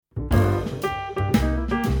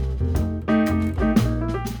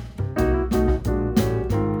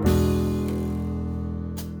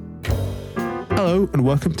Hello and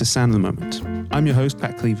welcome to Sound of the Moment. I'm your host,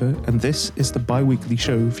 Pat Cleaver, and this is the bi-weekly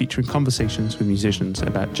show featuring conversations with musicians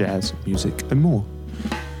about jazz, music, and more.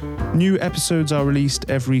 New episodes are released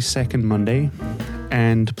every second Monday,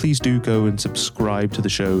 and please do go and subscribe to the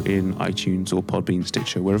show in iTunes or Podbean,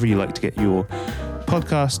 Stitcher, wherever you like to get your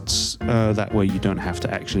podcasts. That way you don't have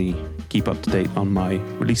to actually keep up to date on my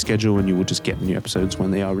release schedule, and you will just get new episodes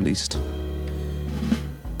when they are released.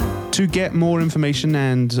 To get more information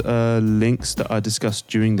and links that are discussed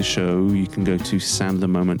during the show, you can go to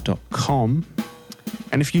soundofthemoment.com.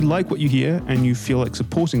 And if you like what you hear and you feel like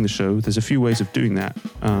supporting the show, there's a few ways of doing that.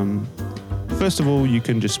 First of all, you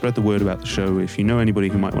can just spread the word about the show. If you know anybody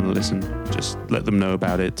who might want to listen, just let them know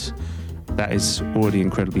about it. That is already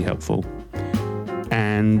incredibly helpful.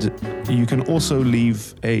 And you can also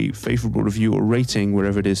leave a favorable review or rating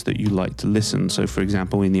wherever it is that you like to listen. So, for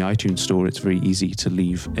example, in the iTunes store, it's very easy to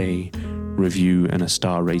leave a review and a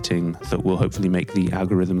star rating that will hopefully make the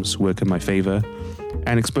algorithms work in my favor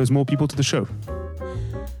and expose more people to the show.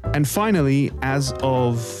 And finally, as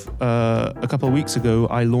of a couple of weeks ago,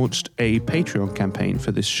 I launched a Patreon campaign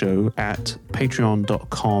for this show at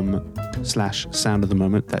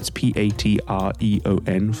patreon.com/soundofthemoment. That's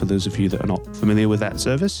Patreon for those of you that are not familiar with that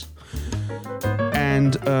service.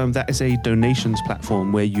 And that is a donations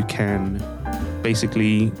platform where you can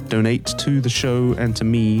basically donate to the show and to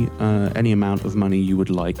me any amount of money you would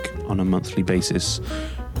like on a monthly basis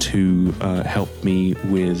to help me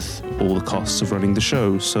with all the costs of running the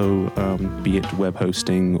show. So be it web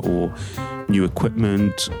hosting or new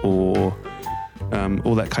equipment or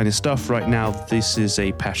all that kind of stuff. Right now, this is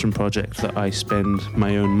a passion project that I spend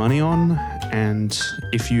my own money on. And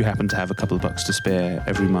if you happen to have a couple of bucks to spare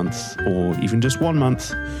every month or even just 1 month,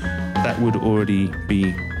 that would already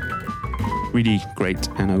be really great.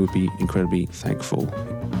 And I would be incredibly thankful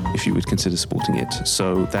if you would consider supporting it.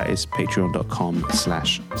 So that is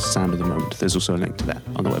patreon.com/soundofthemoment. There's also a link to that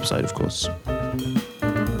on the website, of course.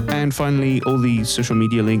 And finally, all the social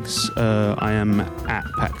media links. I am at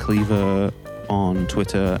Pat Cleaver on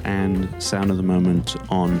Twitter and Sound of the Moment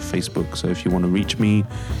on Facebook. So if you want to reach me,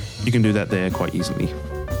 you can do that there quite easily.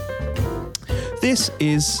 This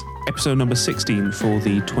is episode number 16 for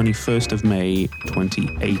the 21st of May,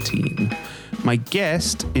 2018. My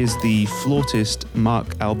guest is the flautist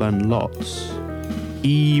Mark Alban Lotz.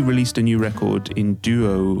 He released a new record in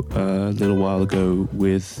duo a little while ago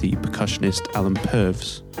with the percussionist Alan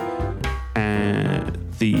Purves.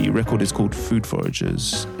 The record is called Food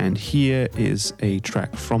Foragers, and here is a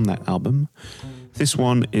track from that album. This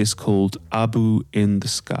one is called Abu in the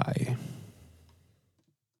Sky.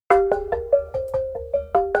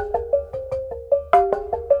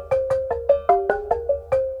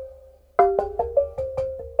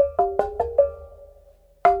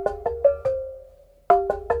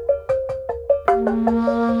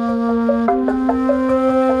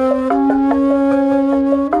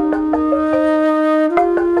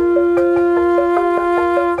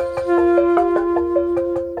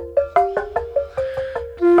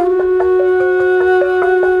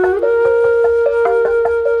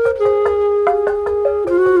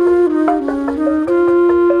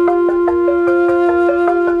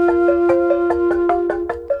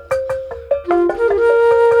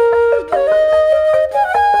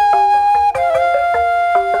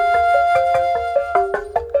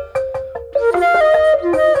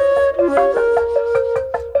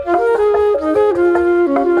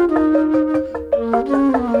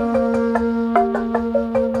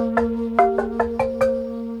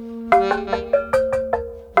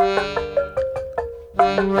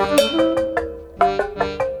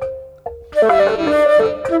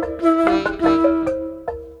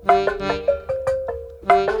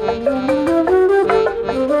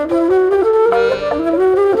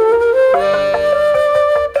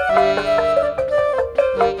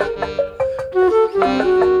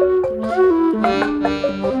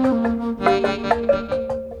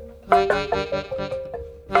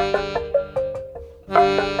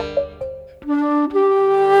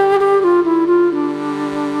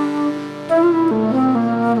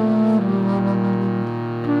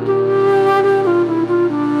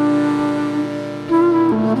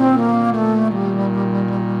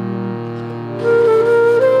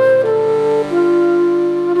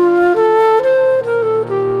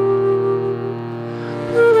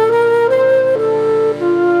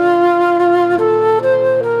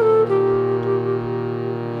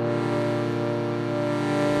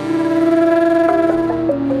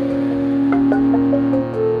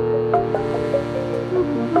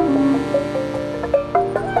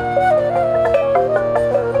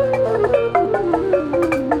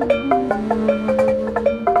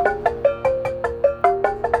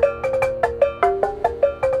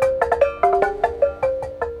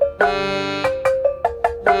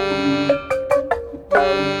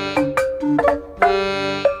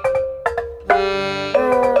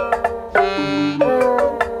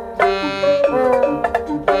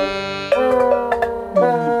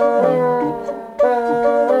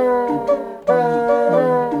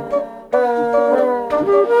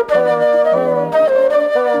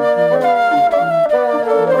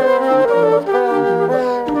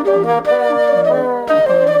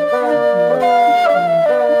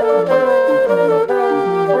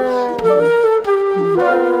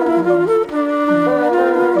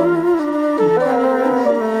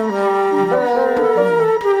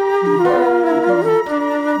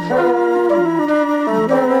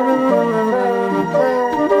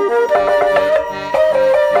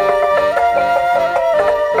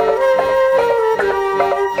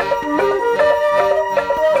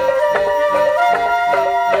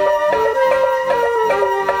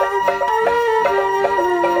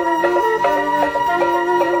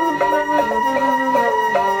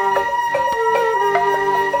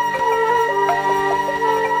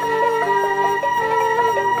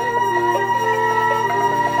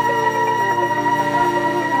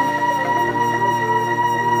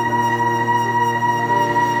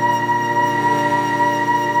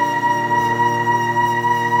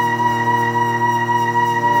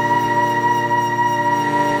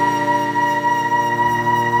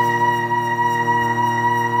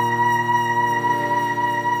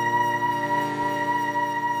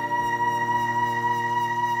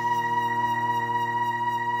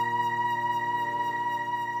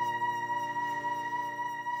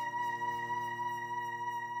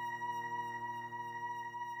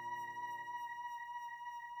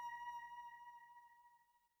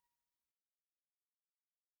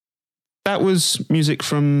 That was music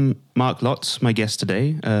from Mark Lotz, my guest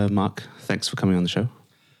today. Mark, thanks for coming on the show.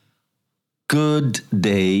 Good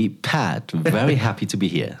day, Pat. Very happy to be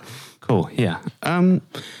here. Cool, yeah.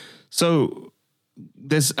 So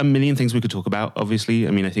there's a million things we could talk about, obviously.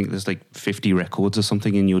 I mean, I think there's like 50 records or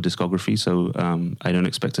something in your discography, so I don't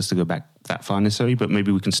expect us to go back that far necessarily, but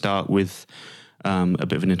maybe we can start with a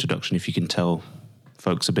bit of an introduction, if you can tell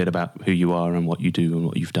folks a bit about who you are and what you do and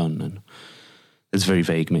what you've done. And it's very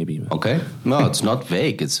vague, maybe. Okay. No, it's not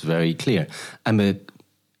vague. It's very clear. I'm a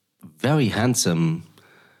very handsome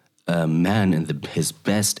man in his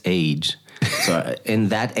best age. So in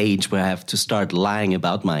that age where I have to start lying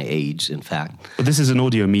about my age, in fact. But this is an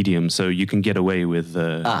audio medium, so you can get away with...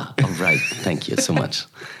 all right. Thank you so much.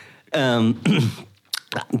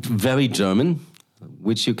 Very German,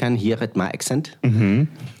 which you can hear at my accent. Mm-hmm.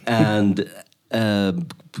 And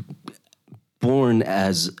born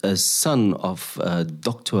as a son of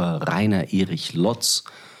Dr. Rainer Erich Lotz,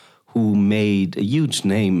 who made a huge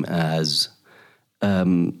name as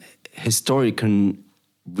historian,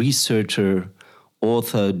 researcher,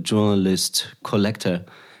 author, journalist, collector,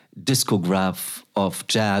 discograph of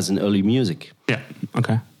jazz and early music. Yeah,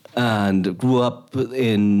 okay. And grew up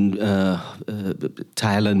in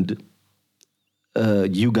Thailand,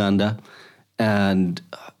 Uganda, and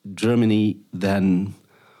Germany, then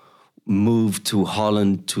moved to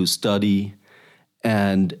Holland to study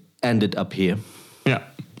and ended up here. Yeah.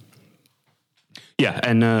 Yeah,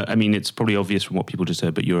 and I mean, it's probably obvious from what people just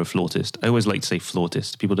heard, but you're a flautist. I always like to say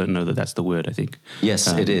flautist. People don't know that that's the word, I think. Yes,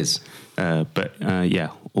 it is. But yeah,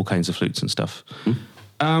 all kinds of flutes and stuff.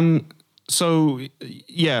 So,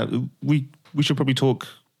 yeah, we should probably talk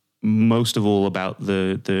most of all about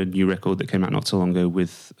the new record that came out not so long ago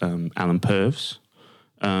with Alan Purves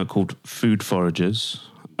called Food Foragers.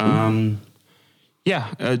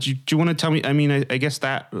 Yeah, do you want to tell me? I mean, I guess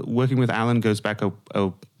that working with Alan goes back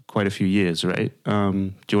quite a few years, right? Do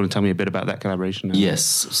you want to tell me a bit about that collaboration? Yes.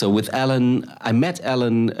 So with Alan, I met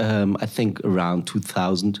Alan, I think around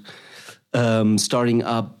 2000, starting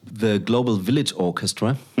up the Global Village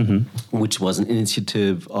Orchestra, which was an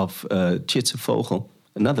initiative of Tjitse Vogel,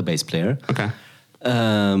 another bass player. Okay.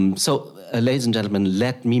 So, ladies and gentlemen,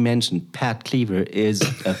 let me mention Pat Cleaver is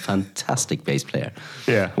a fantastic bass player.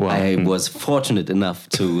 Yeah, wow. I was fortunate enough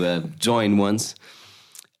to join once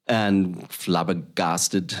and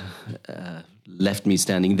flabbergasted left me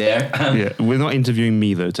standing there. Yeah, we're not interviewing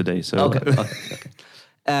me though today, so... Okay.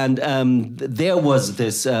 And there was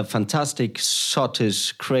this fantastic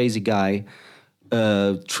Scottish crazy guy,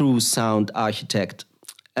 true sound architect,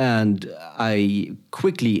 and I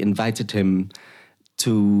quickly invited him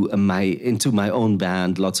into my own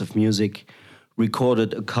band, Lots of Music,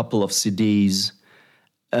 recorded a couple of CDs.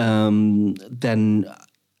 Then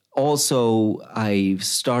also I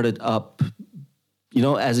started up,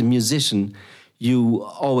 as a musician, you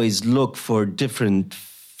always look for different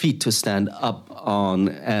feet to stand up on,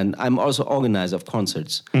 and I'm also organizer of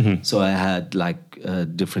concerts. So I had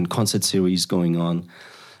different concert series going on,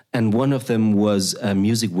 and one of them was a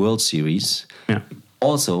Music World Series. Yeah.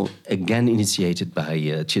 Also, again initiated by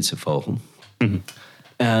Tjitse Vogel.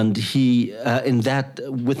 And he,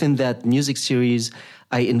 within that music series,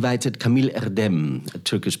 I invited Camille Erdem, a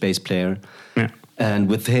Turkish bass player. Yeah. And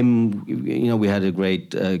with him, we had a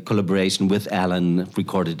great collaboration with Alan,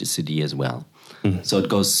 recorded a CD as well. So it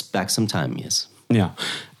goes back some time, yes. Yeah.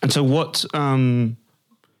 And so what,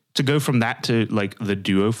 to go from that to like the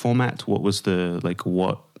duo format, what was the, like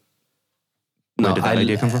what, where did that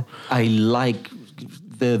idea come from? I like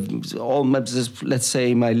let's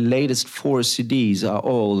say my latest 4 CDs are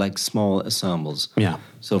all like small ensembles. Yeah.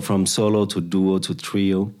 So from solo to duo to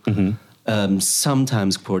trio,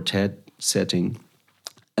 sometimes quartet setting.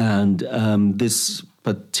 And this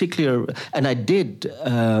particular, and I did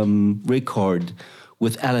record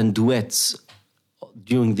with Alan duets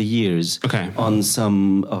during the years on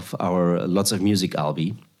some of our Lots of Music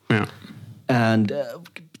albi. Yeah. And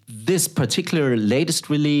this particular latest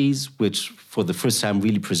release, which for the first time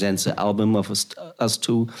really presents an album of us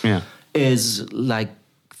two, is like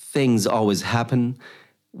things always happen,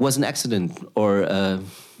 was an accident or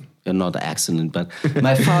not an accident, but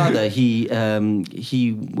my father, he had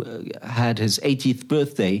his 80th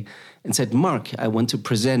birthday and said, Mark, I want to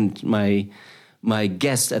present my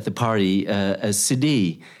guest at the party a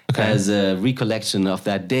CD as a recollection of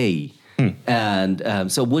that day. And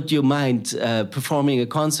so would you mind performing a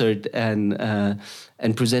concert and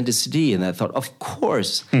present a CD? And I thought, of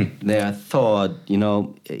course. There I thought,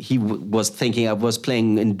 he was thinking I was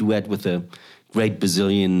playing in duet with a great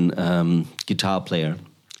Brazilian guitar player,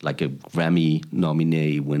 like a Grammy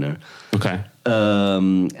nominee winner. Okay.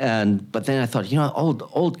 But then I thought,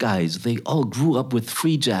 old guys, they all grew up with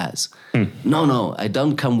free jazz. No, I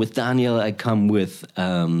don't come with Daniel. I come with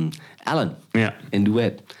Alan in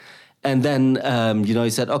duet. And then, he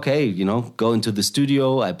said, okay, go into the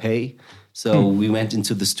studio, I pay. So we went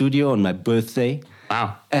into the studio on my birthday.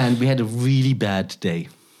 Wow. And we had a really bad day.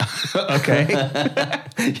 Okay.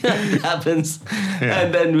 It happens. Yeah.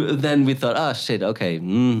 And then we thought, oh, shit, okay.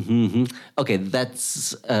 Okay,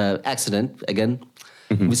 that's accident again.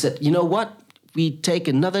 We said, you know what? We take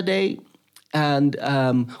another day and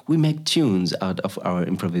we make tunes out of our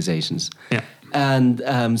improvisations. Yeah.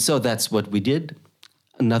 And so that's what we did.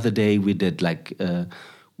 Another day we did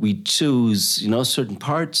we choose, certain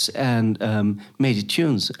parts and made it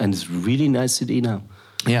tunes. And it's really nice CD now.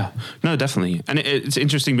 Yeah, no, definitely. And it's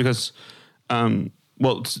interesting because,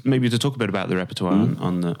 maybe to talk a bit about the repertoire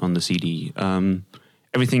on the CD,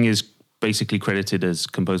 everything is basically credited as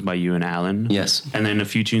composed by you and Alan. Yes. And then a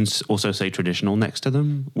few tunes also say traditional next to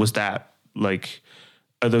them. Was that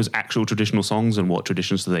are those actual traditional songs, and what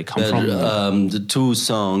traditions do they come from? The 2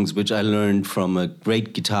 songs which I learned from a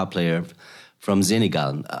great guitar player from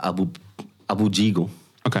Senegal, Abu Jigo.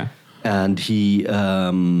 Okay. And he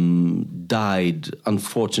died,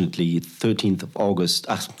 unfortunately, 13th of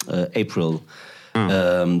April,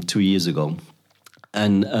 2 years ago.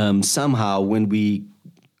 And somehow when we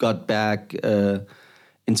got back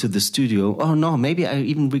into the studio, maybe I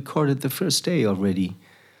even recorded the first day already.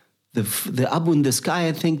 The Abu in the Sky,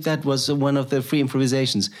 I think that was one of the free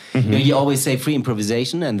improvisations. You always say free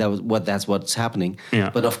improvisation, and that's what's happening. Yeah.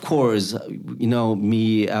 But of course,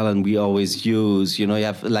 me, Alan, we always use, you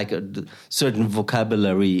have like a certain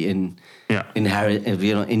vocabulary inherent,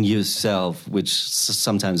 in yourself, which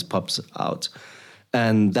sometimes pops out.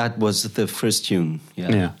 And that was the first tune.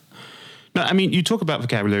 Yeah. No, I mean, you talk about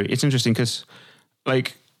vocabulary. It's interesting because, I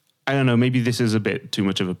don't know, maybe this is a bit too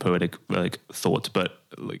much of a poetic thought, but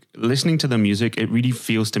listening to the music, it really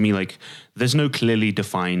feels to me like there's no clearly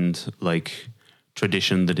defined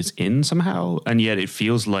tradition that it's in somehow, and yet it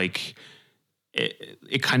feels like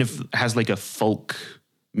it kind of has a folk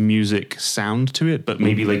music sound to it, but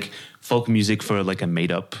maybe folk music for a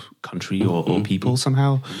made up country or people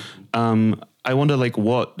somehow. I wonder,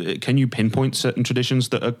 what can you pinpoint certain traditions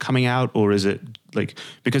that are coming out, or is it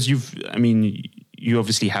because you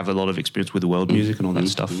obviously have a lot of experience with world music and all that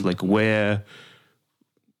stuff. Where,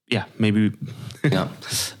 maybe. Yeah.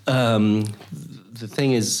 The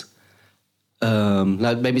thing is,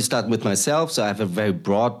 maybe start with myself. So I have a very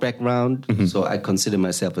broad background. So I consider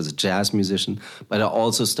myself as a jazz musician, but I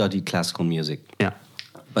also studied classical music. Yeah.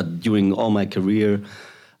 But during all my career,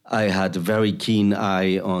 I had a very keen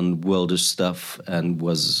eye on worldish stuff and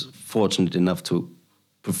was fortunate enough to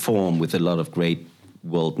perform with a lot of great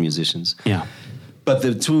world musicians. Yeah. But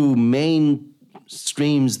the 2 main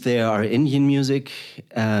streams there are Indian music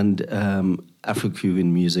and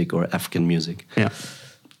Afro-Cuban music or African music. Yeah.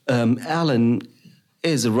 Alan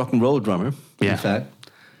is a rock and roll drummer, in fact,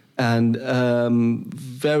 and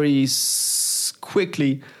very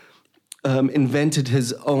quickly invented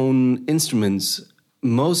his own instruments,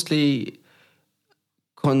 mostly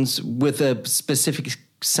with a specific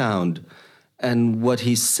sound. And what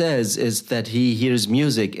he says is that he hears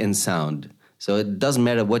music in sound. So it doesn't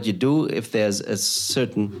matter what you do, if there's a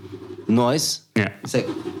certain noise, it's like,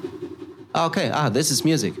 okay, this is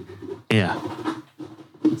music. Yeah.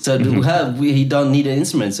 So he don't need an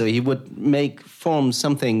instrument, so he would form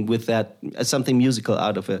something with that, something musical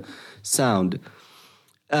out of a sound.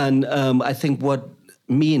 And I think what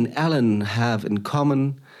me and Alan have in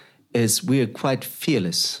common is we're quite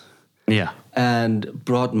fearless. Yeah. And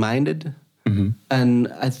broad-minded. Mm-hmm.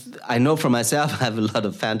 And I know for myself, I have a lot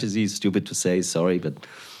of fantasies, stupid to say, sorry, but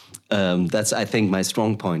that's, I think, my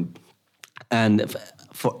strong point. And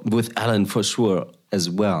with Alan, for sure, as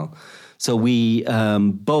well. So we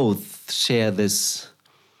both share this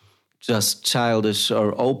just childish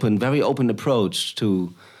or very open approach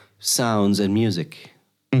to sounds and music.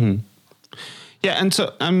 Mm-hmm. Yeah, and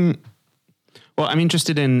so I'm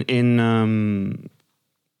interested in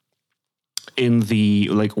the,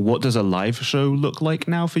 like, what does a live show look like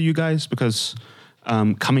now for you guys? Because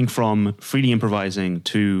coming from freely improvising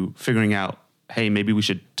to figuring out, hey, maybe we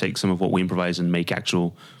should take some of what we improvise and make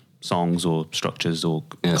actual songs or structures or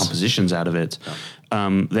compositions out of it.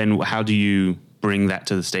 Yeah. Then how do you bring that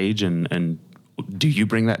to the stage, and do you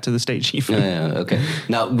bring that to the stage even? Yeah, okay.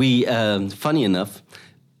 Now, we, funny enough,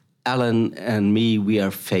 Alan and me, we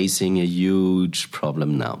are facing a huge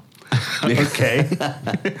problem now. Okay.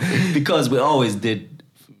 Because we always did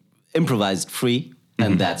improvised free,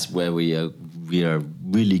 and that's where we are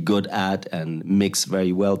really good at and mix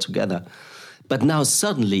very well together. But now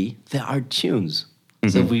suddenly there are tunes. Mm-hmm.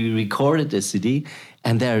 So we recorded a CD,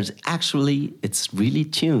 and it's really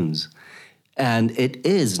tunes. And it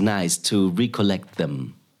is nice to recollect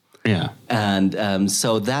them. Yeah. And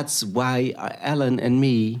so that's why Alan and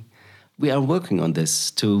me, we are working on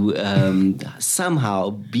this to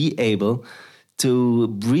somehow be able to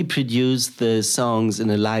reproduce the songs in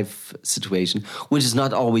a live situation, which is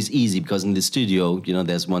not always easy because in the studio,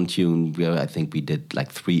 there's one tune where I think we did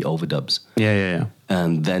like 3 overdubs. Yeah.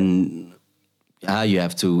 And then you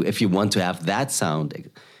have to, if you want to have that sound,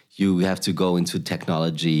 you have to go into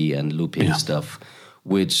technology and looping stuff,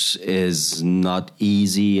 which is not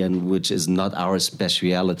easy and which is not our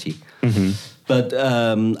speciality. Mm-hmm. But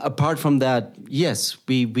apart from that, yes,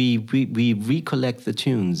 we recollect the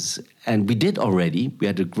tunes. And we did already. We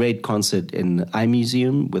had a great concert in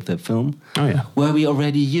iMuseum with a film. Oh, yeah. Where we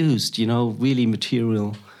already used, really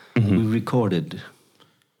material we recorded.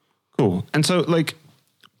 Cool. And so, like,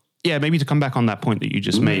 yeah, maybe to come back on that point that you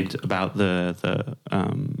just made about the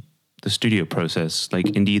studio process, like,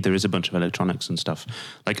 indeed, there is a bunch of electronics and stuff.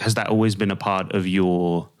 Like, has that always been a part of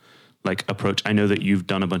your, like, approach? I know that you've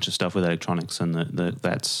done a bunch of stuff with electronics, and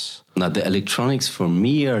that's... Now, the electronics for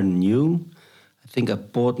me are new. I think I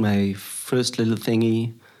bought my first little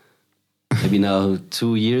thingy maybe now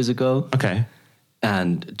 2 years ago. Okay.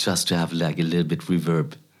 And just to have, like, a little bit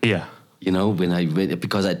reverb. Yeah.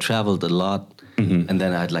 Because I traveled a lot, and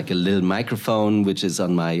then I had, like, a little microphone, which is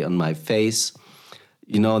on my face.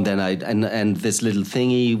 And then and this little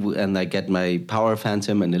thingy, and I get my Power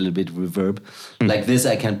Phantom and a little bit of reverb. Like this,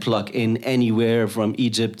 I can plug in anywhere from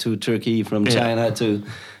Egypt to Turkey, from China to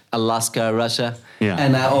Alaska, Russia. Yeah.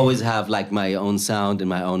 And I always have like my own sound and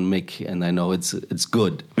my own mic, and I know it's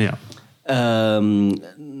good. Yeah. Then,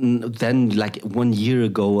 like 1 year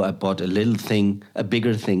ago, I bought a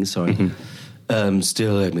bigger thing. Sorry.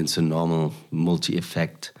 Still, it's a normal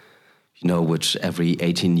multi-effect. Which every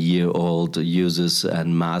 18-year-old uses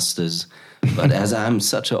and masters. But as I'm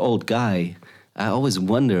such an old guy, I always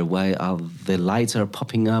wonder why the lights are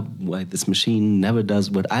popping up, why this machine never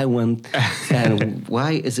does what I want, and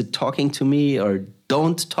why is it talking to me or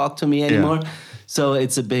don't talk to me anymore. Yeah. So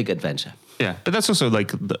it's a big adventure. Yeah, but that's also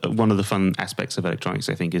like one of the fun aspects of electronics,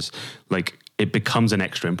 I think, is like it becomes an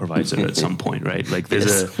extra improviser at some point, right? Like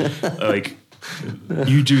there's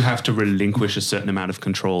you do have to relinquish a certain amount of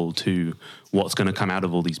control to what's going to come out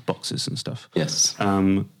of all these boxes and stuff. Yes.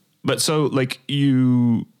 But so like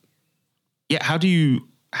how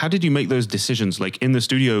did you make those decisions? Like in the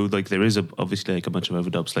studio, like there is obviously like a bunch of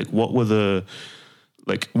overdubs. Like what were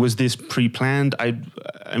was this pre-planned? I'm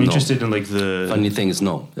interested in like the... Funny thing is,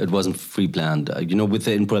 no, it wasn't pre-planned. With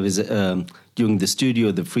the improvisation, during the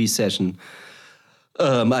studio, the free session,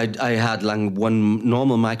 I had like one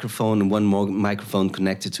normal microphone and one more microphone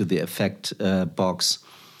connected to the effect box.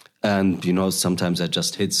 And, sometimes I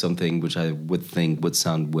just hit something which I would think would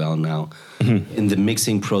sound well now. Mm-hmm. In the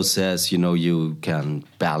mixing process, you can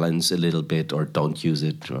balance a little bit or don't use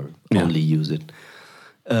it or only use it.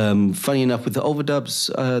 Funny enough, with the overdubs,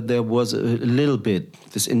 there was a little bit,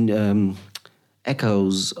 this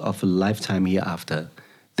echoes of a Lifetime Hereafter.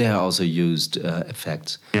 They are also used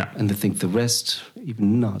effects. Yeah. And I think the rest,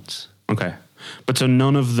 even not. Okay. But so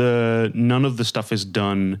none of the stuff is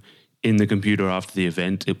done in the computer after the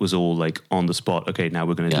event. It was all like on the spot. Okay, now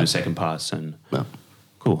we're going to do a second pass. And no.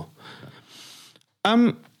 Cool.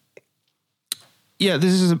 yeah,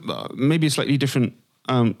 this is maybe a slightly different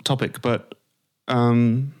topic, but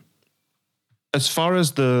as far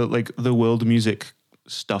as the world music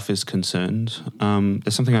stuff is concerned,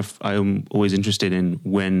 there's something I'm always interested in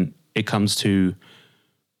when it comes to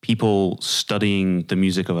people studying the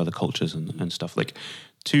music of other cultures and stuff. Like,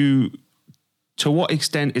 to what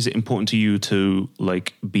extent is it important to you to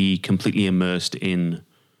like be completely immersed in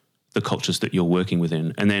the cultures that you're working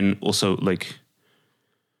within? And then also like,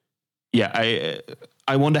 yeah,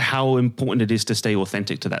 I wonder how important it is to stay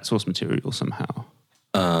authentic to that source material somehow.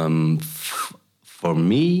 For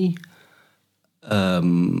me,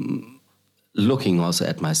 looking also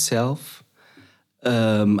at myself,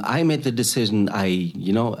 I made the decision.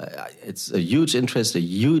 It's a huge interest, a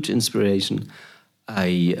huge inspiration.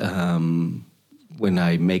 When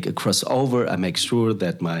I make a crossover, I make sure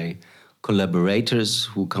that my collaborators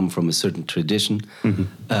who come from a certain tradition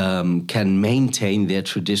can maintain their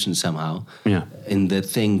tradition somehow in the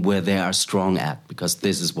thing where they are strong at, because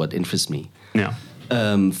this is what interests me. Yeah.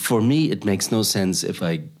 For me, it makes no sense if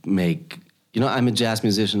I make... I'm a jazz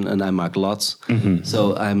musician and I'm Mark Lotz,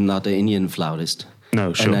 so I'm not an Indian flautist.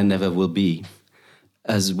 No, sure. And I never will be.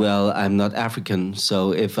 As well, I'm not African,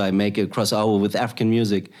 so if I make a crossover with African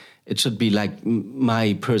music, it should be like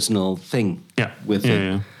my personal thing with it.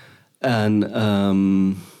 Yeah. And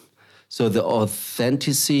so the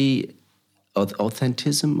authenticity, I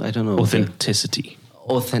don't know. Authenticity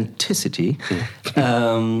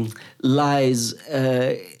lies,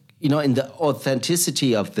 in the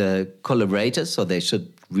authenticity of the collaborators. So they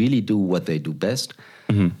should really do what they do best.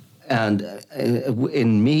 And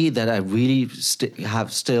in me, that I really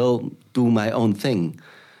still do my own thing,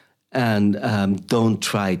 and don't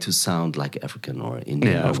try to sound like African or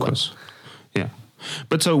Indian. Yeah, of course. Yeah.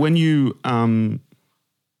 But so when you,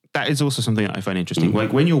 that is also something that I find interesting.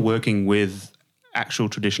 Like when you're working with actual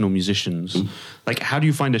traditional musicians, like how do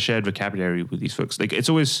you find a shared vocabulary with these folks? Like it's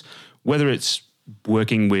always, whether it's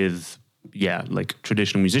working with, like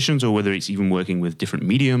traditional musicians, or whether it's even working with different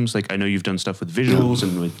mediums. Like I know you've done stuff with visuals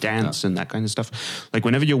and with dance and that kind of stuff. Like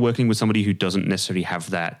whenever you're working with somebody who doesn't necessarily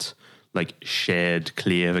have that like shared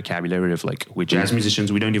clear vocabulary of like, we're jazz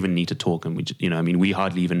musicians, we don't even need to talk, and we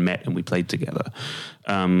hardly even met and we played together.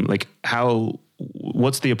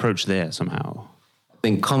 What's the approach there somehow? I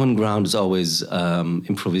think common ground is always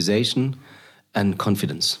improvisation and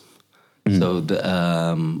confidence. So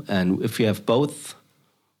and if you have both,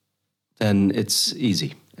 then it's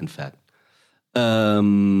easy, in fact.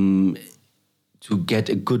 To get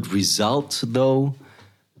a good result, though,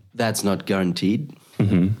 that's not guaranteed.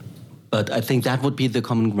 But I think that would be the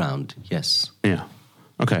common ground, yes. Yeah,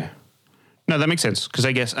 okay. No, that makes sense, because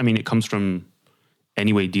I guess, it comes from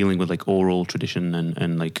anyway dealing with like oral tradition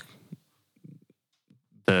and like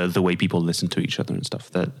the way people listen to each other and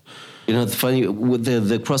stuff. That it's funny, with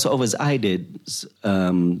the crossovers I did,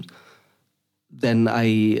 then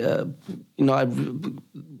I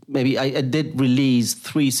did release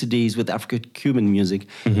 3 CDs with Afro-Cuban music,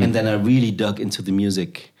 and then I really dug into the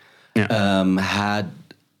music. Had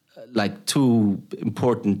like 2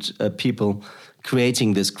 important people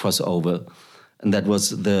creating this crossover, and that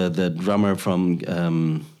was the drummer from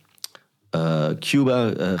Cuba,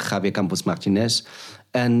 Javier Campos Martinez,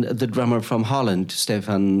 and the drummer from Holland,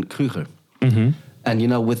 Stefan Kruger. And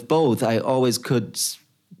with both, I always could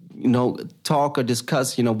talk or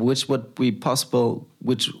discuss, which would be possible,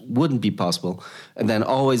 which wouldn't be possible, and then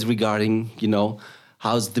always regarding,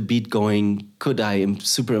 how's the beat going? Could I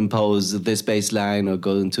superimpose this bass line or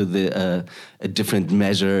go into a different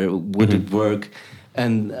measure? Would it work?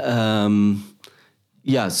 And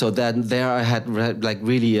so then there I had like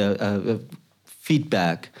really a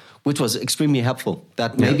feedback, which was extremely helpful.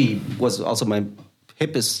 That maybe was also my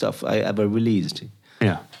hippest stuff I ever released.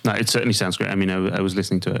 Yeah, no, it certainly sounds great. I was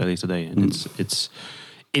listening to it earlier today, and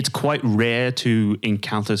it's quite rare to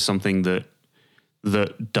encounter something that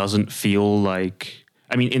doesn't feel like.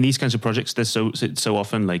 In these kinds of projects, there's so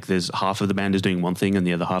often like there's half of the band is doing one thing and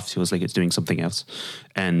the other half feels like it's doing something else,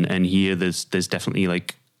 and here there's definitely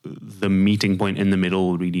like the meeting point in the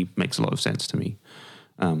middle really makes a lot of sense to me.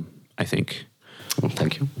 I think. Well,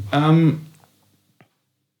 thank you.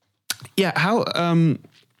 How?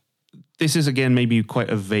 This is again maybe quite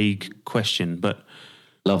a vague question, but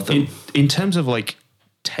love them. In terms of like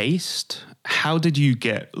taste, how do you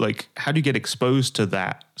get exposed to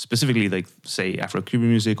that specifically, like say Afro-Cuban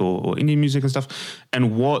music or Indian music and stuff?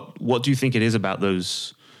 And what do you think it is about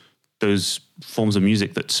those forms of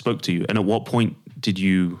music that spoke to you? And at what point did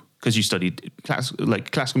you, because you studied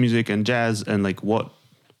classical music and jazz, and like what?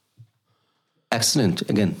 Excellent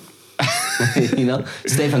again. You know,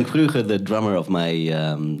 Stefan Krüger, the drummer of my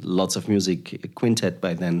Lots of Music quintet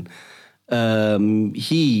by then,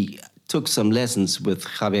 he took some lessons with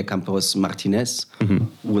Javier Campos Martinez, who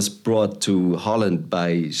was brought to Holland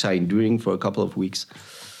by Shahin Düring for a couple of weeks.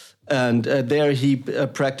 And there he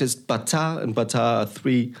practiced bata, and bata are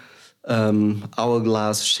 3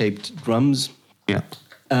 hourglass-shaped drums. Yeah.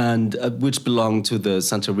 And which belong to the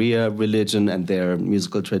Santeria religion and their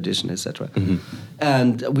musical tradition, etc.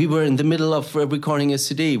 And we were in the middle of recording a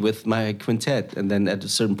CD with my quintet, and then at a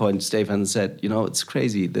certain point, Stefan said, "You know, it's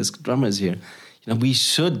crazy. This drummer is here. You know, we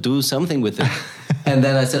should do something with it." And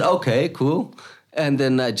then I said, "Okay, cool." And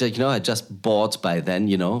then I just bought by then.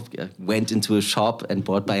 You know, went into a shop and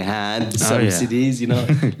bought by hand some CDs. You know,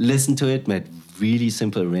 listened to it, made really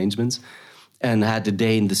simple arrangements. And had a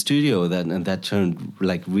day in the studio and that turned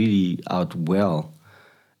like really out well.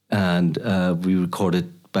 And we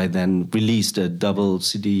recorded by then, released a double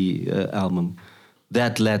CD album.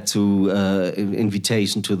 That led to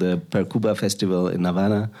invitation to the Percuba Festival in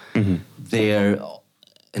Havana. There,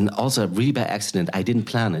 and also really by accident, I didn't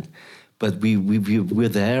plan it. But we were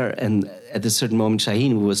there, and at a certain moment,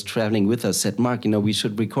 Shahin, who was traveling with us, said, "Mark, you know, we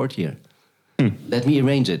should record here. Let me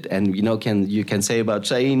arrange it." And you know, you can say about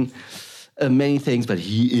Shahin many things, but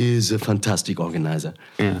he is a fantastic organizer.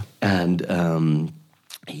 Yeah. And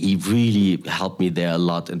he really helped me there a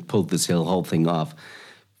lot and pulled this whole thing off.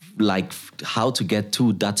 Like how to get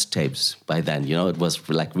 2 Dutch tapes by then, you know, it was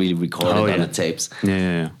like really recorded on the tapes.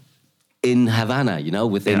 Yeah. In Havana, you know,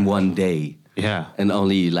 within one day. Yeah. And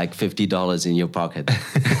only like $50 in your pocket.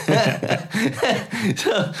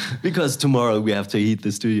 So, because tomorrow we have to heat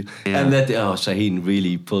the studio. Yeah. And that, Shahin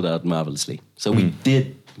really pulled out marvelously. So we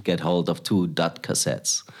did get hold of 2 Dutch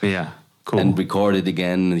cassettes. Yeah, cool. And recorded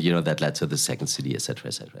again, you know, that led to the second CD, etc.,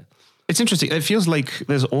 etc. It's interesting. It feels like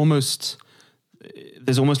there's almost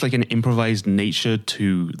like an improvised nature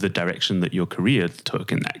to the direction that your career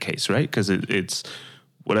took in that case, right? Because it's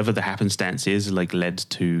whatever the happenstance is, like led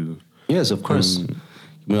to. Yes, of course.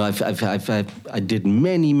 You know, I did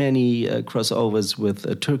many crossovers with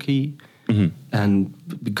Turkey, and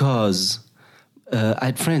because I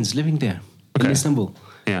had friends living there in Istanbul.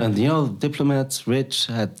 Yeah. And, you know, diplomats, rich,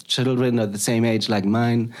 had children at the same age like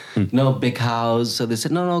mine, you know, big house. So they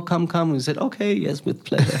said, no, come. We said, okay, yes, with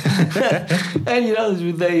pleasure. And, you know,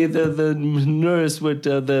 the nurse would,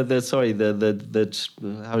 how do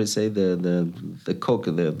you say, the cook,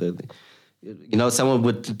 you know, someone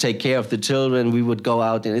would take care of the children. We would go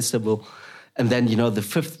out in Istanbul. And then, you know, the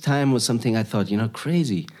 5th time was something I thought, you know,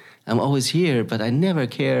 crazy. I'm always here, but I never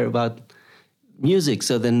care about music.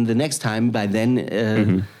 So then the next time, by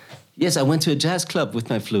then, yes, I went to a jazz club with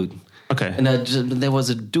my flute. Okay. And there was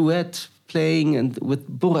a duet playing with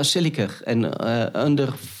Bora Schilliker and Under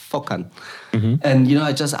Fokan. And, you know,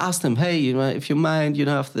 I just asked them, hey, you know, if you mind, you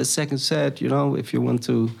know, after the second set, you know, if you want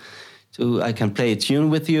to I can play a tune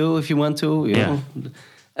with you if you want to, you know.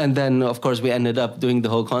 And then, of course, we ended up doing the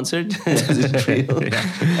whole concert as a trio.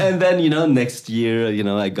 And then, you know, next year, you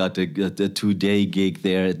know, I got a 2-day gig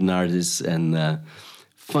there at Nardis. And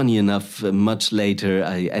funny enough, much later,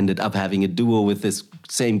 I ended up having a duo with this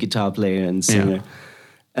same guitar player and singer.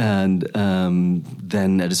 And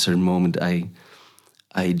then at a certain moment, I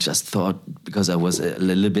just thought, because I was a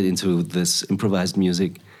little bit into this improvised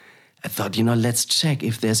music, I thought, you know, let's check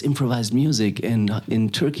if there's improvised music in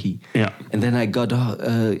Turkey. Yeah. And then I got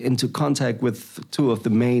into contact with 2 of the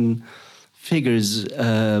main figures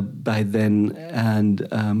by then, and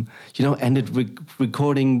you know, ended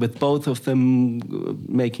recording with both of them,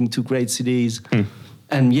 making 2 great CDs.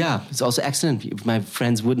 And yeah, it's also excellent. If my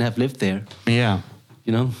friends wouldn't have lived there. Yeah.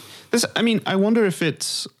 You know. I wonder if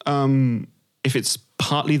it's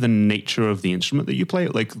partly the nature of the instrument that you play.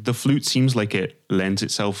 Like the flute seems like it lends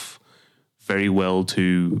itself very well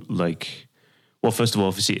to, like, well, first of all,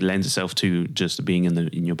 obviously it lends itself to just being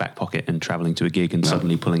in your back pocket and traveling to a gig and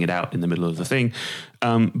suddenly pulling it out in the middle of the thing.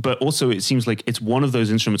 But also it seems like it's one of those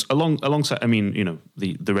instruments alongside, I mean, you know,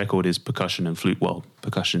 the record is percussion and flute. Well,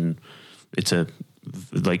 percussion, it's a,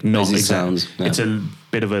 like, not exact, it's a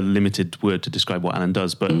bit of a limited word to describe what Alan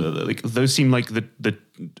does, but like those seem like the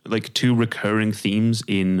like 2 recurring themes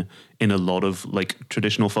in a lot of like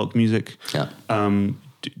traditional folk music.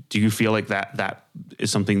 Do you feel like that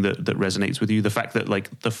is something that resonates with you? The fact that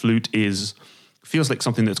like the flute feels like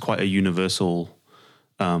something that's quite a universal.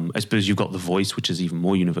 I suppose you've got the voice, which is even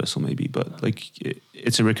more universal, maybe, but like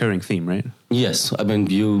it's a recurring theme, right? Yes, I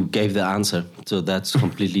mean you gave the answer, so that's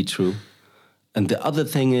completely true. And the other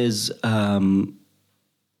thing is,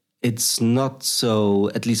 it's not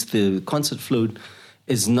so. At least the concert flute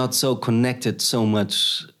is not so connected so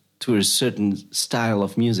much to a certain style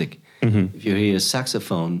of music. If you hear a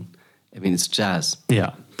saxophone, I mean, it's jazz.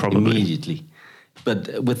 Yeah, probably. Immediately.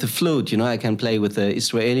 But with the flute, I can play with the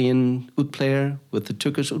Israeli oud player, with the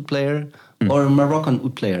Turkish oud player, or a Moroccan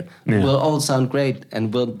oud player. Yeah. It will all sound great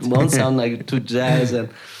and won't sound like too jazz.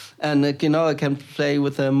 And I can play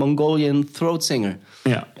with a Mongolian throat singer.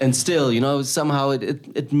 Yeah. And still, somehow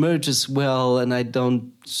it merges well, and I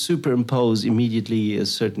don't superimpose immediately a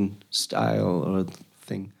certain style or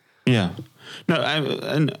thing. Yeah. No,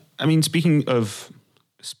 I mean, speaking of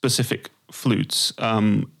specific flutes,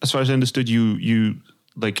 as far as I understood, you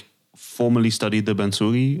like formally studied the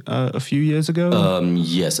Bansuri a few years ago.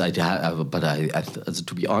 Yes, I have, but I,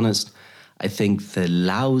 to be honest, I think the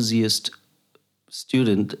lousiest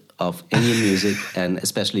student of Indian music, and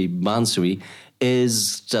especially Bansuri,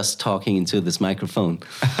 is just talking into this microphone.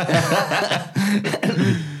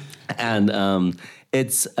 And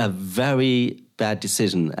it's a very bad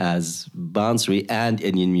decision, as Bansuri and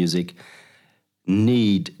Indian music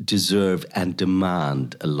deserve, and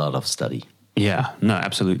demand a lot of study. Yeah, no,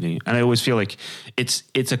 absolutely. And I always feel like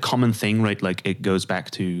it's a common thing, right? Like it goes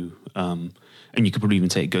back to, and you could probably even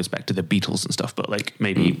say it goes back to the Beatles and stuff, but like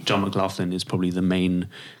maybe John McLaughlin is probably the main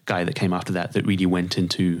guy that came after that really went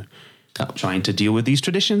into trying to deal with these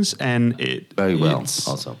traditions, and it very well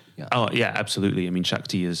also. Yeah. Oh yeah, absolutely. I mean,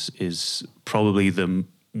 Shakti is probably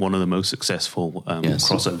one of the most successful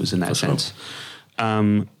crossovers in that sense.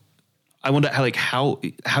 Sure. I wonder how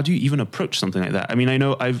do you even approach something like that? I mean, I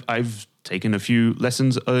know I've taken a few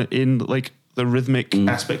lessons in like the rhythmic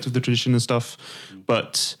aspect of the tradition and stuff,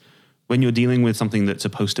 but when you're dealing with something that's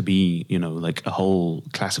supposed to be, like a whole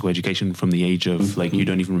classical education from the age of like you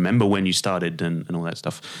don't even remember when you started and all that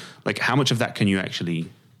stuff, like how much of that can you actually?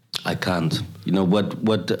 I can't.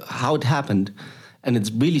 How it happened, and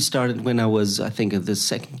it's really started when I was, I think, in the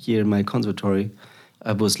second year in my conservatory.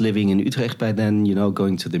 I was living in Utrecht by then,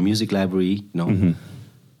 going to the music library,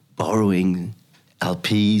 borrowing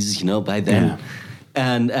LPs, by then. Yeah.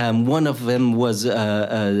 And one of them was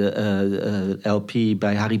a LP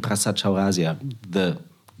by Hari Prasad Chaurasia, the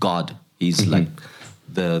god. He's like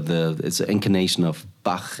it's an incarnation of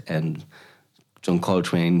Bach and John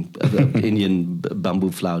Coltrane, Indian bamboo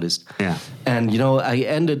flautist. Yeah. And, I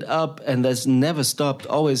ended up, and that's never stopped,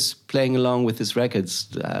 always playing along with his records,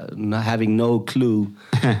 having no clue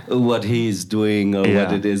what he's doing or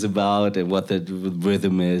what it is about and what the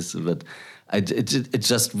rhythm is. But it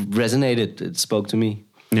just resonated. It spoke to me.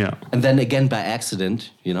 Yeah. And then again, by accident,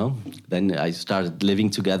 then I started living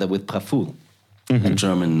together with Praful, a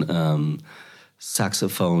German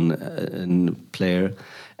saxophone player.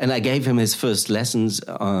 And I gave him his first lessons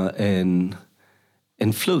in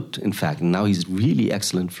flute, in fact. And now he's a really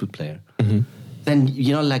excellent flute player. Then,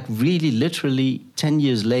 like really literally 10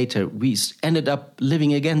 years later, we ended up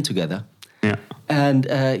living again together. Yeah. And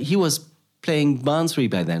he was playing Bansuri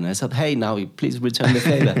by then. I said, hey, now please return the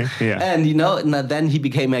favor. Yeah. And, and then he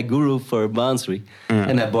became my guru for Bansuri.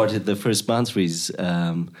 And I bought the first Bansuris.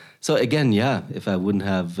 So again, if I wouldn't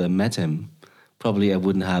have met him, probably I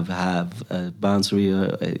wouldn't have a Bansuri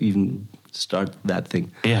or even start that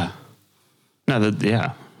thing. Yeah. No,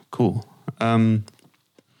 cool.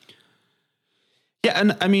 Yeah,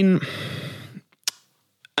 and I mean,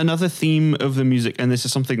 another theme of the music, and this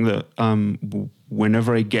is something that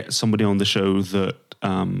whenever I get somebody on the show that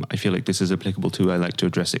I feel like this is applicable to, I like to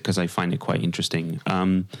address it because I find it quite interesting.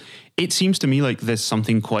 It seems to me like there's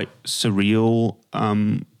something quite surreal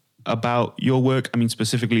about your work. I mean,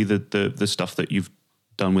 specifically the stuff that you've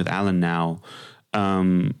done with Alan now.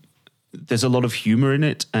 There's a lot of humor in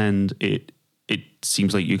it, and it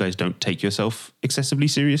seems like you guys don't take yourself excessively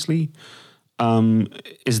seriously.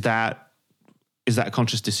 Is that a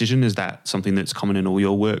conscious decision? Is that something that's common in all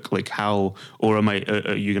your work? Like how, or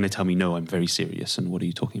are you going to tell me, no, I'm very serious, and what are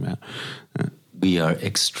you talking about? We are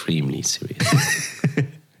extremely serious.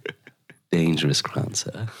 Dangerous ground,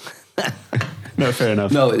 sir. No, fair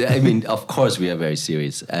enough. No, I mean, of course we are very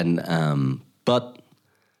serious. And but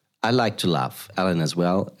I like to laugh, Alan as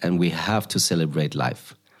well, and we have to celebrate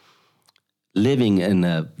life. Living in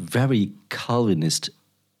a very Calvinist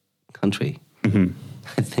country,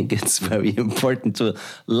 I think it's very important to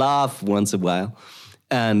laugh once in a while.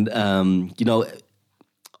 And,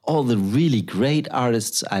 all the really great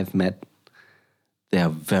artists I've met, they are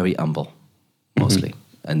very humble, mostly.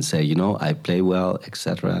 And say, I play well,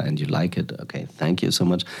 etc., and you like it. Okay, thank you so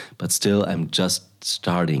much. But still, I'm just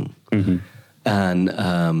starting. And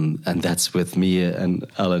that's with me and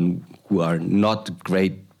Alan, who are not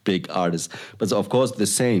great big artists, but of course the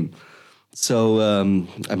same. So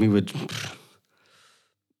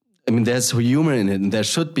there's humor in it, and there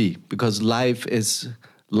should be, because life is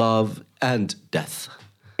love and death.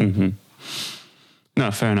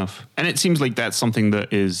 No, fair enough. And it seems like that's something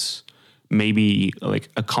that is maybe like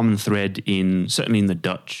a common thread in certainly in the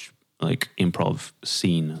Dutch like improv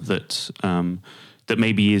scene that that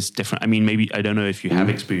maybe is different. I mean, maybe I don't know if you have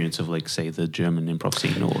experience of like say the German improv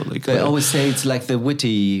scene or like. They always say it's like the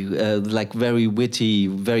witty, like very witty,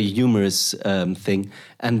 very humorous thing,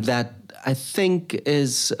 and that I think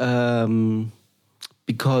is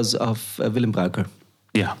because of Willem Bruiker.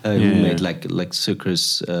 Who made like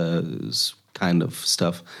circus kind of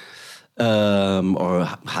stuff, or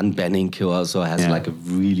Han Benning, who also has like a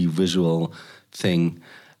really visual thing.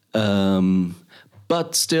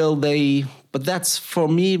 But still, but that's for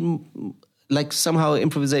me, like somehow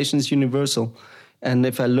improvisation is universal. And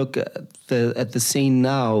if I look at the scene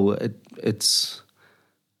now, it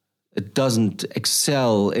doesn't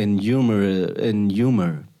excel in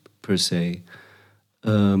humor per se.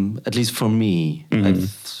 At least for me,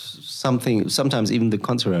 sometimes even the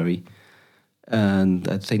contrary. And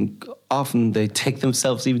I think often they take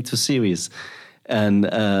themselves even too serious. And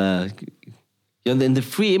in the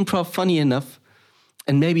free improv, funny enough,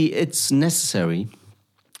 and maybe it's necessary,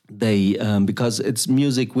 because it's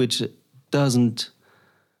music which doesn't,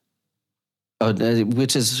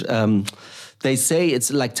 which is, they say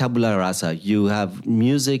it's like tabula rasa. You have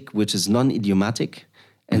music which is non-idiomatic,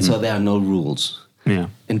 and so there are no rules. Yeah.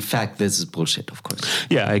 In fact, this is bullshit, of course.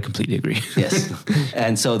 Yeah, I completely agree. Yes.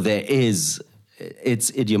 And so it's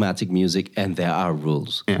idiomatic music, and there are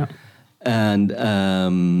rules. Yeah.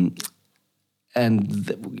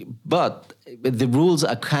 But the rules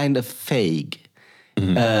are kind of vague.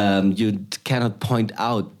 You cannot point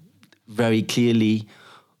out very clearly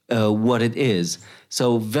what it is.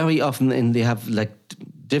 So very often, they have like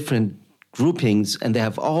different groupings, and they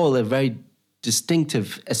have all a very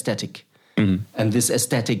distinctive aesthetic. And this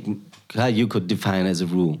aesthetic, you could define as a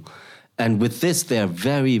rule. And with this, they're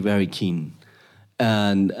very, very keen.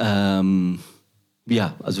 And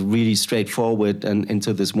it's really straightforward and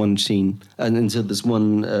into this one scene and into this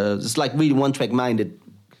one, it's like really one-track minded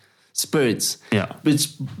spirits. Yeah.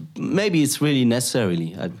 Which maybe it's really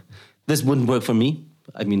necessarily. This wouldn't work for me.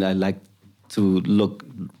 I mean, I like to look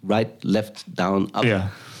right, left, down, up,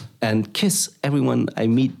 and kiss everyone I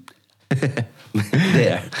meet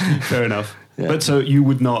there. Fair enough. Yeah. But so you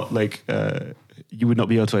would not be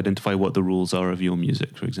able to identify what the rules are of your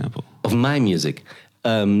music, for example? Of my music?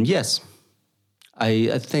 Yes.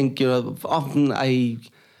 I think often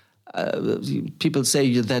people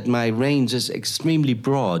say that my range is extremely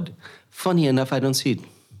broad. Funny enough, I don't see it.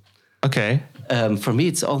 Okay. For me,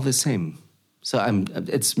 it's all the same. So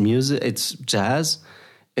it's music, it's jazz,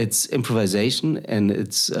 it's improvisation, and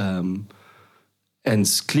it's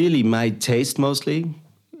clearly my taste mostly,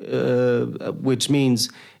 which means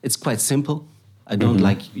it's quite simple. I don't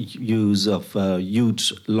like use of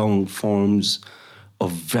huge, long forms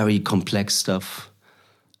of very complex stuff.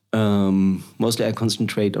 Mostly I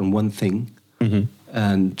concentrate on one thing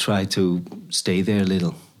and try to stay there a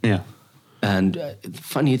little. Yeah. And the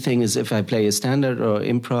funny thing is, if I play a standard or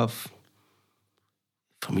improv,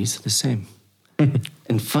 for me it's the same.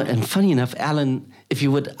 And funny enough, Alan, if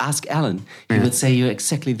you would ask Alan, he would say you're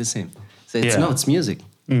exactly the same. So it's music.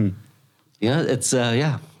 It's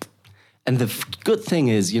And the good thing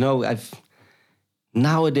is,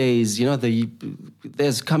 nowadays,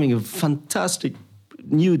 there's coming a fantastic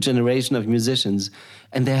new generation of musicians,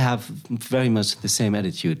 and they have very much the same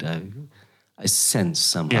attitude. I sense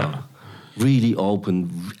somehow, really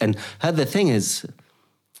open. And the thing is,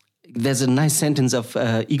 there's a nice sentence of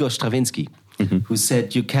Igor Stravinsky, who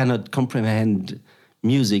said, "You cannot comprehend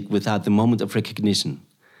music without the moment of recognition."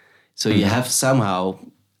 So you have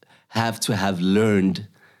to have learned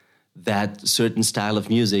that certain style of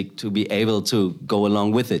music to be able to go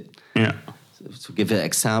along with it. Yeah. To give an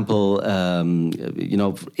example,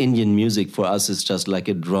 Indian music for us is just like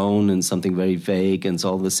a drone and something very vague, and it's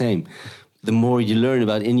all the same. The more you learn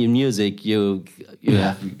about Indian music, the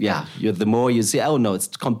more you see, oh no, it's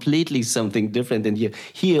completely something different, and you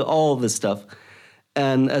hear all the stuff,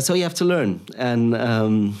 and so you have to learn, and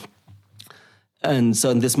so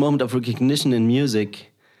in this moment of recognition in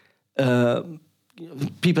music,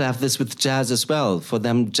 people have this with jazz as well. For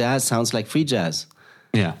them, jazz sounds like free jazz.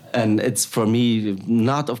 Yeah. And it's for me,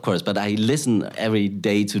 not of course, but I listen every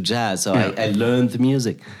day to jazz, so I learn the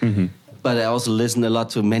music. But I also listen a lot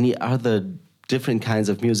to many other different kinds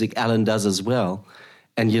of music. Alan does as well.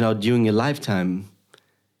 And, during a lifetime,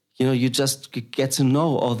 you just get to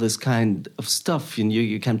know all this kind of stuff, and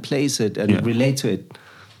you can place it and relate to it.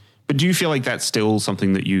 But do you feel like that's still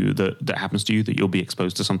something that happens to you, that you'll be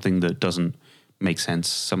exposed to something that doesn't make sense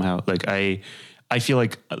somehow? Like I feel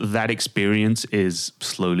like that experience is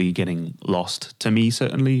slowly getting lost to me,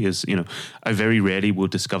 certainly. Is, you know, I very rarely will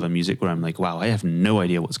discover music where I'm like, wow, I have no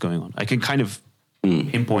idea what's going on. I can kind of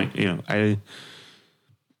pinpoint, you know, I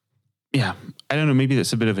don't know, maybe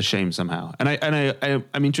that's a bit of a shame somehow. And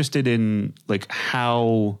I'm interested in like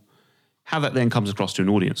how that then comes across to an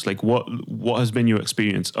audience. Like what has been your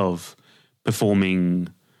experience of performing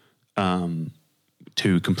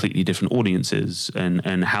to completely different audiences,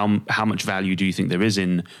 and how much value do you think there is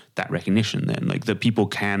in that recognition then? Like that people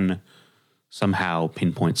can somehow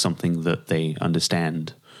pinpoint something that they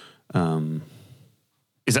understand.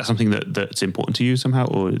 Is that something that's important to you somehow?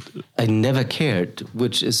 Or I never cared,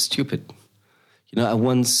 which is stupid. You know, I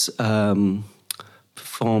once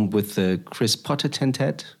performed with the Chris Potter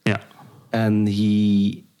Quintet. Yeah. And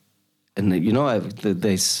he sent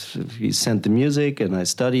the music and I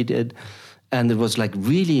studied it. And it was like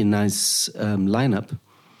really a nice lineup.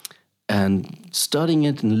 And studying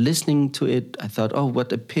it and listening to it, I thought, oh,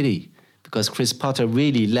 what a pity. Because Chris Potter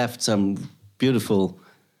really left some beautiful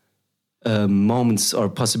moments or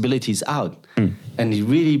possibilities out. And he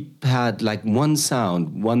really had like one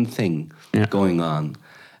sound, one thing going on.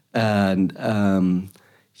 And,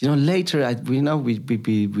 you know, later, we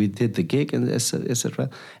did the gig and etc.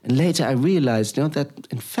 And later I realized, you know, that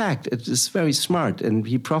in fact it is very smart, and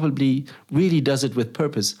he probably really does it with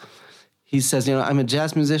purpose. He says, you know, I'm a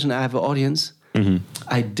jazz musician, I have an audience.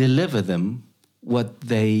 I deliver them what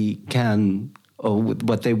they can or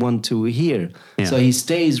what they want to hear. Yeah. So he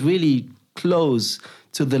stays really close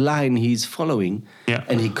to the line he's following. Yeah.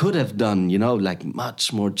 And he could have done, you know, like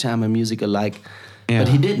much more chamber music alike. Yeah. But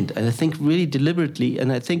he didn't, and I think really deliberately,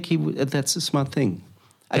 and I think that's a smart thing.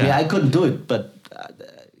 I mean, I couldn't do it, but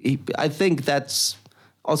I think that's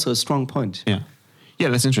also a strong point. Yeah, yeah,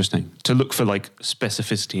 that's interesting. To look for like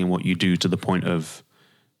specificity in what you do to the point of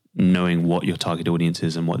knowing what your target audience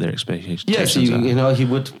is and what their expectations are. Yes, you know, he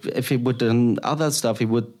would, if he would done other stuff, he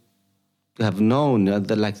would have known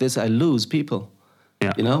that like this, I lose people.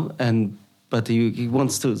 Yeah, you know, but he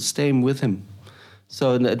wants to stay with him.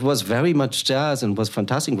 So it was very much jazz and was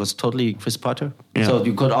fantastic. It was totally Chris Potter. Yeah. So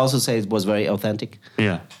you could also say it was very authentic.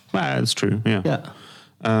 Yeah, well, that's true. Yeah.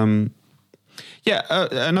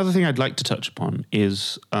 Another thing I'd like to touch upon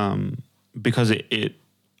is because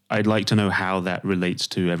I'd like to know how that relates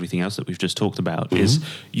to everything else that we've just talked about. Is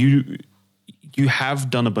you have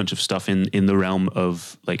done a bunch of stuff in the realm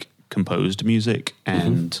of like composed music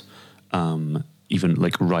and even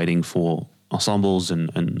like writing for ensembles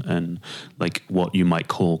and like what you might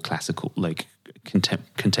call classical, like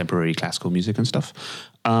contemporary classical music and stuff.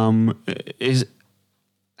 Is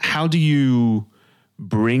how do you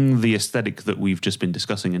bring the aesthetic that we've just been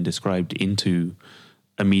discussing and described into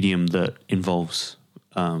a medium that involves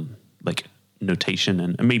like notation,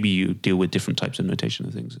 and maybe you deal with different types of notation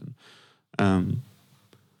and things?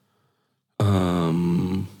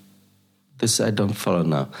 This I don't follow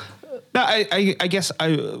now. No, I guess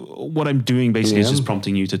what I'm doing basically is just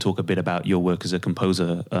prompting you to talk a bit about your work as a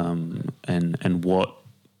composer, and what.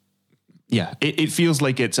 Yeah, it feels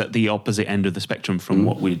like it's at the opposite end of the spectrum from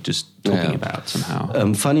what we're just talking about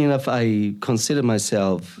somehow. Funny enough, I consider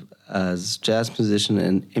myself as jazz musician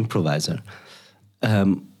and improviser.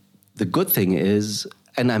 The good thing is,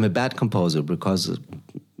 and I'm a bad composer because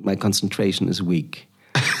my concentration is weak,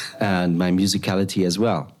 and my musicality as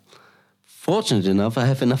well. Fortunate enough, I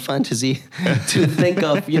have enough fantasy to think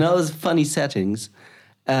of, you know, funny settings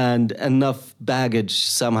and enough baggage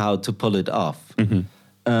somehow to pull it off.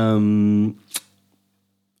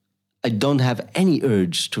 I don't have any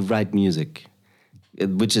urge to write music,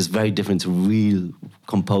 which is very different to real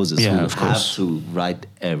composers who have to write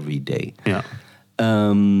every day. Yeah.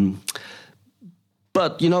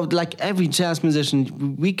 But, you know, like every jazz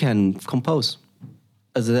musician, we can compose.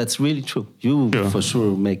 That's really true. You for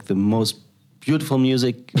sure make the most beautiful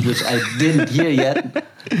music, which I didn't hear yet.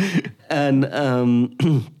 And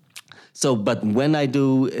but when I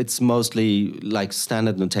do, it's mostly like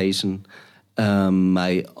standard notation.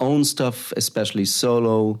 My own stuff, especially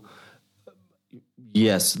solo,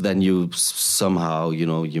 yes, then you somehow, you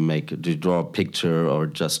know, you draw a picture or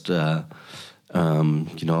just, you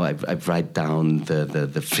know, I write down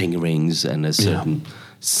the fingerings and a certain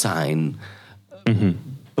sign.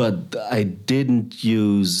 But I didn't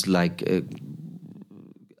use like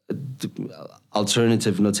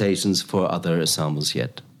alternative notations for other ensembles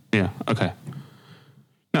yet. Yeah. Okay.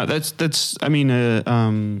 No, that's. I mean,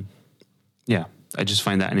 yeah. I just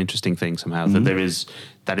find that an interesting thing somehow that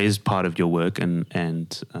that is part of your work,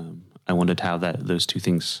 and I wondered how those two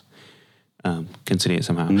things consider it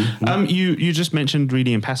somehow. Mm-hmm. You just mentioned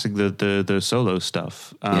really in passing the solo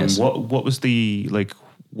stuff. Yes. What was the like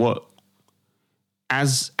what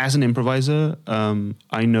as an improviser?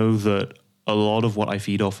 I know that a lot of what I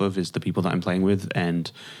feed off of is the people that I'm playing with,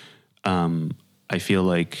 and I feel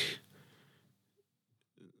like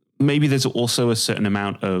maybe there's also a certain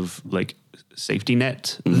amount of like safety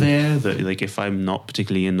net there that like if I'm not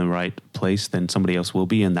particularly in the right place, then somebody else will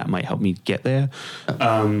be, and that might help me get there.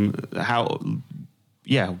 How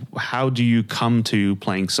do you come to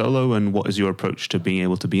playing solo, and what is your approach to being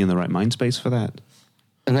able to be in the right mind space for that?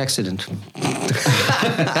 An accident.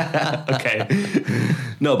 Okay.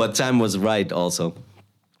 No, but time was right also.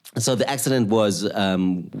 So the accident was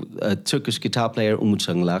a Turkish guitar player, Umut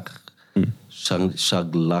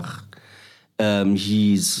Shaglach.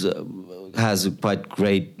 He's has a quite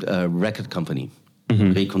great record company,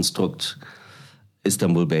 Reconstruct,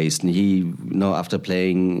 Istanbul based. And he, after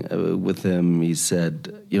playing with him, he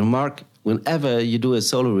said, Mark, whenever you do a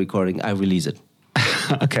solo recording, I release it.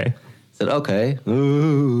 Okay. I said, okay.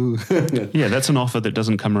 Yeah, that's an offer that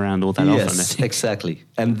doesn't come around all that often. Yes, exactly.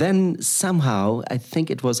 And then somehow, I think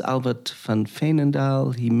it was Albert van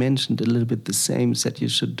Veenendaal, he mentioned a little bit the same, said you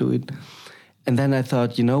should do it. And then I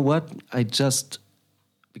thought, you know what?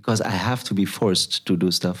 Because I have to be forced to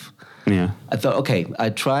do stuff. Yeah. I thought, okay,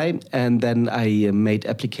 I try. And then I made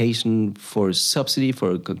application for subsidy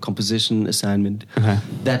for a composition assignment. Okay.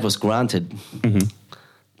 That was granted. Mm-hmm.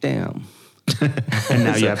 Damn. And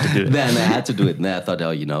now you have to do it. Then I had to do it. And I thought,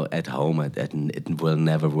 at home, it will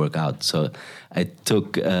never work out. So I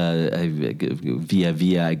took, via,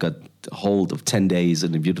 I got hold of 10 days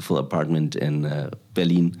in a beautiful apartment in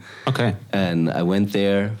Berlin. Okay. And I went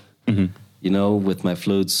there, with my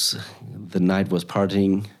flutes. The night was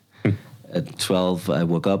partying. At 12, I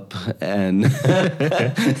woke up and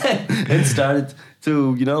and started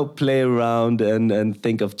to, play around and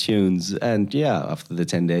think of tunes. And after the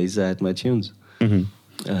 10 days, I had my tunes. Mm-hmm.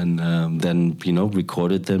 And then,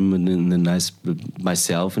 recorded them in a nice,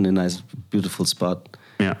 myself in a nice, beautiful spot.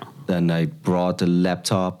 Yeah. Then I brought a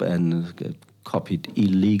laptop and copied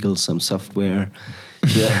illegal some software.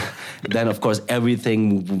 Yeah. Then, of course,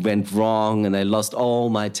 everything went wrong and I lost all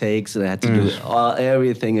my takes and I had to do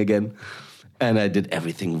everything again. And I did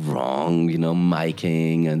everything wrong,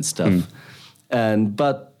 miking and stuff.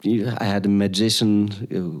 But I had a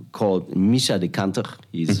magician called Misha de Kanter.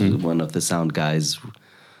 He's one of the sound guys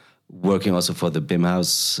working also for the BIM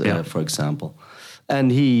House, for example.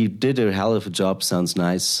 And he did a hell of a job, sounds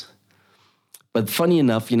nice. But funny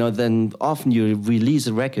enough, then often you release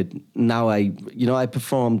a record. Now I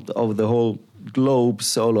performed over the whole globe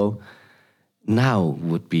solo. Now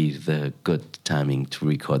would be the good timing to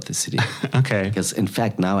record the CD. Okay. Because in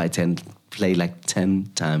fact, now I tend to play like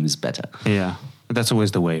 10 times better. Yeah. That's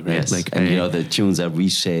always the way, right? Yes. Like, and the tunes are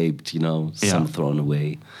reshaped, some thrown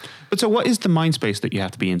away. But so what is the mind space that you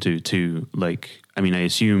have to be into to, like, I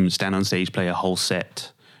assume stand on stage, play a whole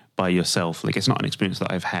set by yourself? Like, it's not an experience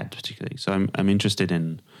that I've had particularly. So I'm interested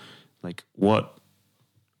in, like, what,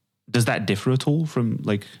 does that differ at all from,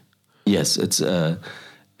 like... Yes, it's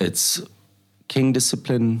king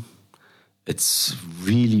discipline. It's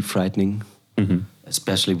really frightening,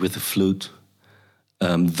 especially with the flute.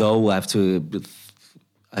 Though I have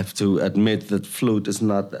to admit that flute is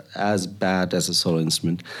not as bad as a solo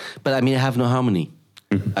instrument. But I have no harmony.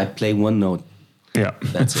 I play one note. Yeah,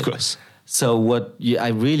 that's of it. course. So I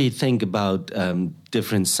really think about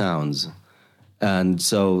different sounds. And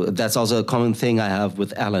so that's also a common thing I have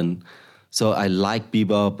with Alan. So I like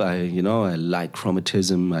bebop, I like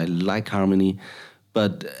chromatism, I like harmony.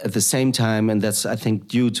 But at the same time, and that's, I think,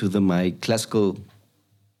 due to my classical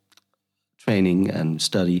training and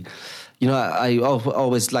study, I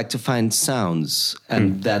always like to find sounds.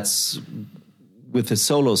 And that's, with the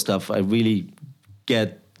solo stuff, I really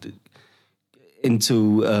get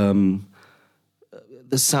into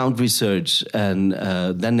the sound research. And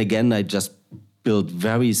then again, I just build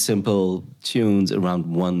very simple tunes around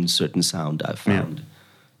one certain sound I found.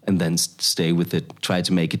 And then stay with it, try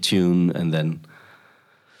to make a tune, and then...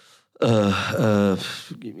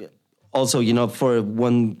 also, for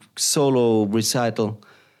one solo recital,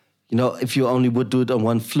 if you only would do it on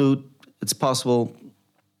one flute, it's possible.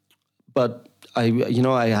 But I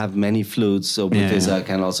have many flutes, so with this I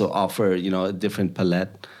can also offer, a different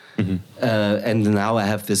palette. And now I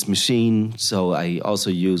have this machine, so I also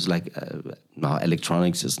use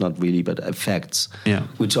electronics. It's not really, but effects,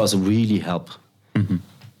 which also really help.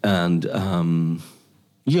 And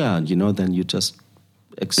then you just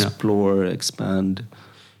explore, expand.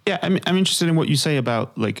 Yeah, I'm interested in what you say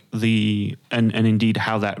about like and indeed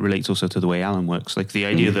how that relates also to the way Alan works. Like the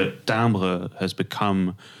idea that timbre has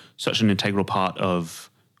become such an integral part of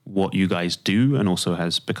what you guys do, and also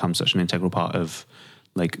has become such an integral part of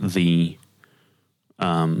like the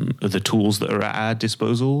tools that are at our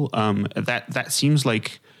disposal. That seems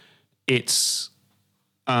like it's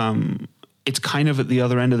kind of at the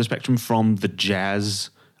other end of the spectrum from the jazz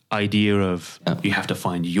idea of you have to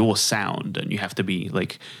find your sound and you have to be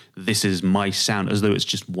like, this is my sound, as though it's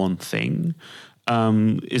just one thing.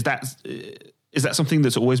 Is that something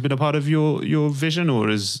that's always been a part of your vision, or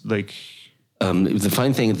is like... The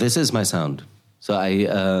funny thing, this is my sound. So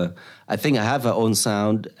I think I have my own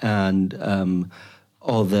sound, and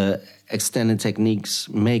all the extended techniques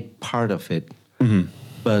make part of it. Mm-hmm.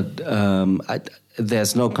 But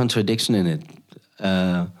there's no contradiction in it.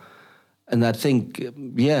 And I think,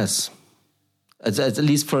 yes, at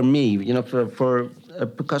least for me, for a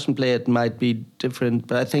percussion player, it might be different.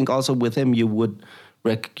 But I think also with him, you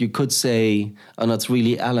could say, oh, no, it's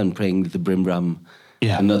really Alan playing the brim drum,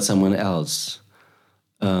 and not someone else.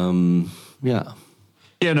 Yeah.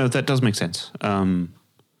 Yeah, no, that does make sense.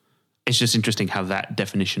 It's just interesting how that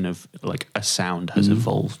definition of like a sound has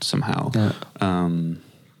evolved somehow.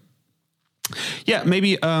 Yeah,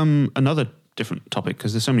 maybe another different topic,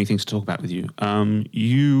 because there's so many things to talk about with you.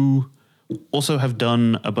 You also have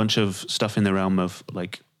done a bunch of stuff in the realm of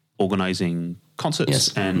like organizing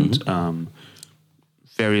concerts and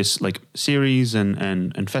various like series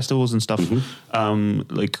and festivals and stuff.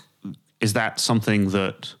 Like, is that something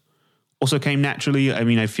that also came naturally? I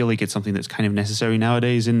mean, I feel like it's something that's kind of necessary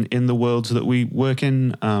nowadays in the worlds that we work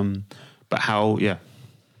in. But how,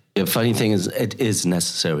 The funny thing is, it is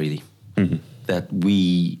necessary that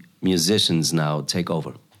we musicians now take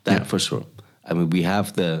over. That for sure. I mean, we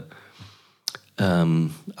have the...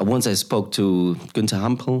 once I spoke to Günther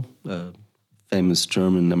Hampel, a famous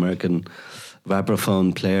German-American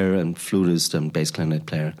vibraphone player and flutist and bass clarinet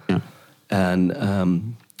player. Yeah. And...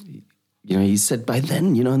 he said by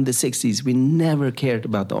then, in the 60s, we never cared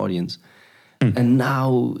about the audience. And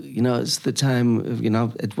now, it's the time,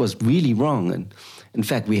 it was really wrong. And in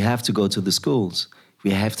fact, we have to go to the schools.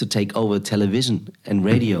 We have to take over television and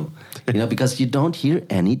radio, because you don't hear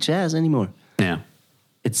any jazz anymore. Yeah.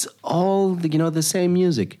 It's all, the same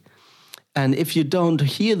music. And if you don't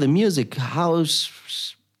hear the music, how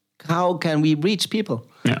can we reach people?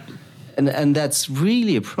 Yeah. And that's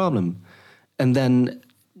really a problem. And then...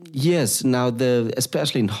 Yes, now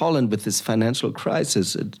especially in Holland with this financial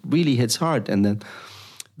crisis, it really hits hard, and then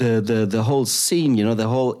the whole scene, the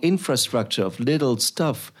whole infrastructure of little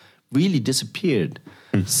stuff really disappeared.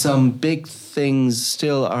 Some big things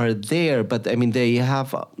still are there, but I mean they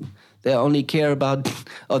only care about,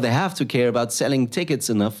 or they have to care about selling tickets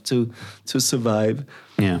enough to survive.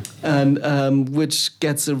 Yeah, and which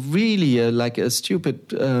gets like a stupid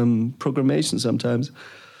programmation sometimes.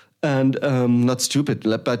 And not stupid,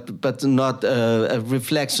 but not a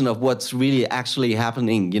reflection of what's really actually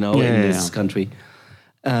happening, in this country.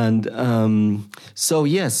 And so,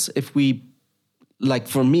 yes, if we, like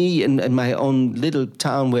for me in my own little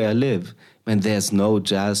town where I live, when there's no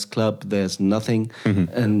jazz club, there's nothing.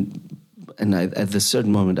 And at a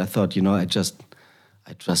certain moment, I thought, I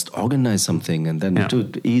just organize something and then do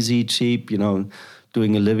it easy, cheap,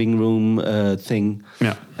 doing a living room thing.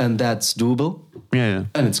 Yeah. And that's doable. Yeah.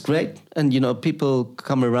 And it's great. And, people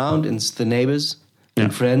come around, and it's the neighbors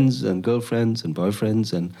and friends and girlfriends and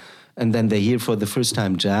boyfriends. And then they hear for the first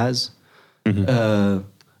time jazz. And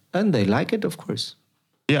they like it, of course.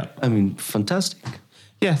 Yeah. I mean, fantastic.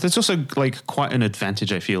 Yeah, there's also like quite an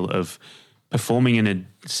advantage, I feel, of performing in a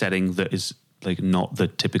setting that is like not the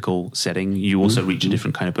typical setting. You also reach a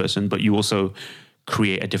different kind of person, but you also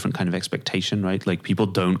create a different kind of expectation, right? Like people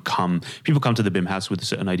come to the BIM house with a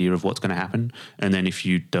certain idea of what's going to happen, and then if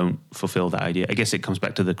you don't fulfill that idea, I guess it comes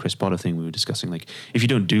back to the Chris Potter thing we were discussing. Like if you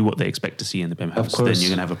don't do what they expect to see in the BIM house, then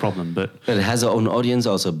you're going to have a problem. But it has its own audience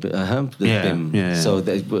also, the BIM. Yeah. So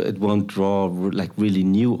that it won't draw like really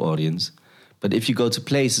new audience. But if you go to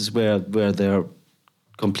places where there are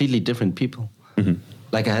completely different people,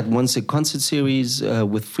 like I had once a concert series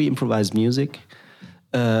with free improvised music.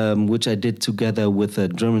 Which I did together with a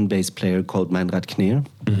German bass player called Meinrad Kneer.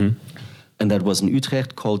 And that was in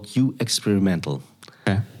Utrecht called U Experimental.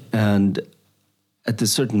 Okay. And at a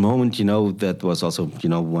certain moment, that was also,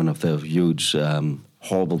 one of the huge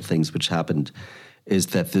horrible things which happened is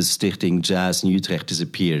that the Stichting Jazz in Utrecht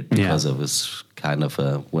disappeared because of this kind of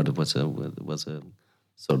a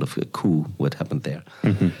sort of a coup what happened there.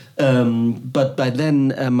 But by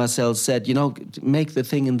then Marcel said, make the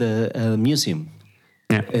thing in the museum.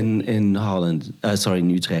 in Holland. In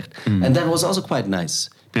Utrecht, and that was also quite nice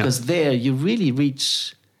because there you really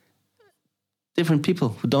reach different people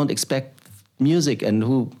who don't expect music and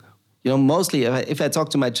who, mostly if I talk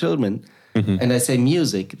to my children and I say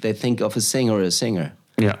music, they think of a singer or a singer.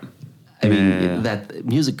 Yeah. I mean, that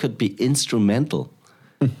music could be instrumental.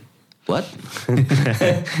 What?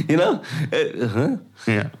 Yeah.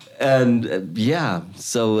 And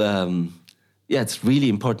so it's really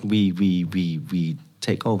important we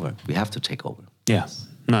take over. We have to take over. Yeah.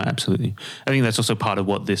 No, absolutely. I think that's also part of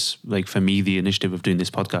what this, like for me, the initiative of doing this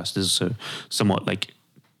podcast is somewhat like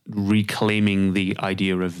reclaiming the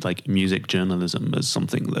idea of like music journalism as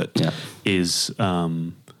something that is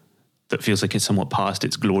that feels like it's somewhat past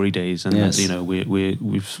its glory days, and that,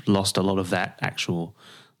 we've lost a lot of that actual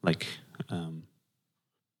like.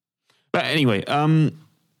 But anyway,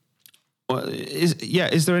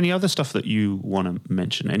 is there any other stuff that you want to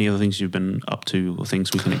mention? Any other things you've been up to, or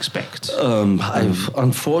things we can expect?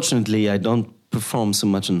 Unfortunately, I don't perform so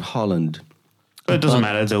much in Holland. But it doesn't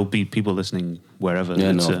matter. There'll be people listening wherever.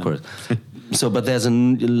 Yeah, no, of course. But there's a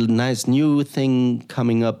nice new thing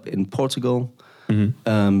coming up in Portugal.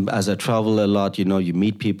 Mm-hmm. As I travel a lot, you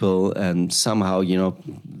meet people, and somehow,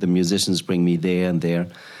 the musicians bring me there and there.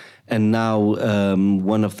 And now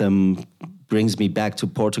one of them brings me back to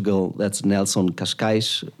Portugal. That's Nelson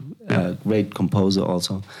Cascais, a great composer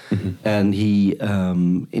also. Mm-hmm. And he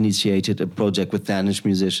initiated a project with Danish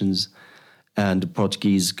musicians and a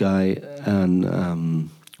Portuguese guy. And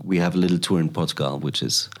we have a little tour in Portugal, which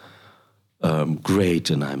is great,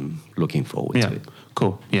 and I'm looking forward to it.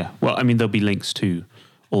 Cool. Yeah. Well, I mean, there'll be links to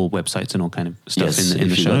all websites and all kind of stuff in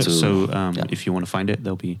the show notes. So if you want to find it,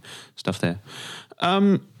 there'll be stuff there.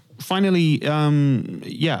 Finally,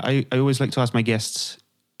 I always like to ask my guests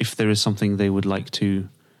if there is something they would like to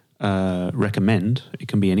recommend. It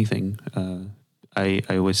can be anything. I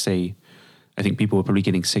always say, I think people are probably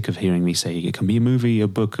getting sick of hearing me say it can be a movie, a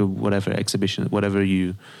book, or whatever, exhibition, whatever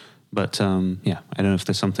you... But I don't know if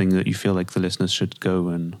there's something that you feel like the listeners should go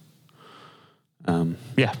and...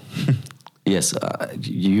 Yes,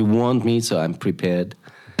 you want me, so I'm prepared.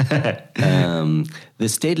 The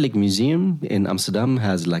Stedelijk Museum in Amsterdam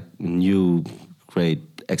has like a new great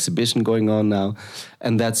exhibition going on now,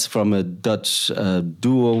 and that's from a Dutch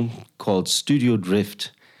duo called Studio Drift.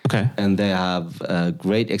 Okay. And they have a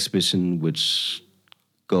great exhibition which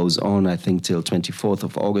goes on, I think, till 24th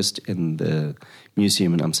of August in the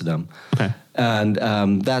museum in Amsterdam. Okay. And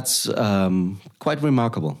that's quite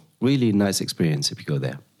remarkable. Really nice experience if you go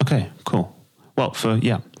there. Okay, cool. Well, for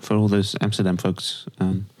all those Amsterdam folks,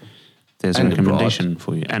 there's a recommendation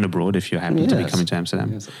for you. And abroad, if you're happy to be coming to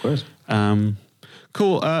Amsterdam. Yes, of course.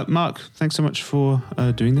 Cool. Mark, thanks so much for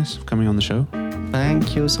doing this, for coming on the show.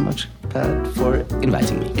 Thank you so much, Pat, for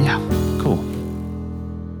inviting me. Yeah, cool.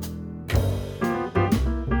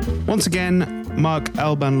 Once again, Mark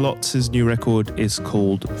Alban Lotz's new record is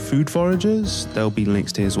called Food Foragers. There'll be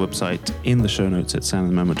links to his website in the show notes at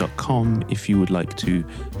soundofthemoment.com if you would like to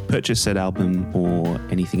purchase said album or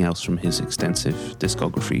anything else from his extensive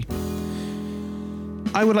discography.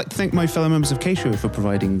 I would like to thank my fellow members of K-Show for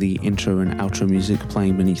providing the intro and outro music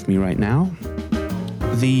playing beneath me right now.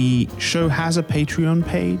 The show has a Patreon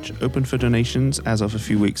page open for donations as of a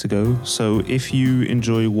few weeks ago, so if you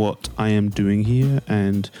enjoy what I am doing here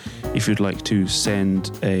and if you'd like to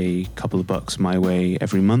send a couple of bucks my way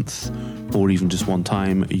every month or even just one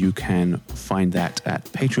time, you can find that at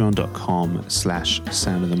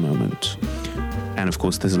patreon.com/soundofthemoment. And of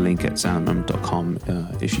course, there's a link at soundofthemoment.com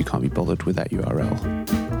if you can't be bothered with that URL.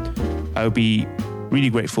 I would be really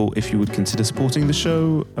grateful if you would consider supporting the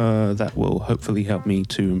show. That will hopefully help me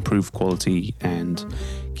to improve quality and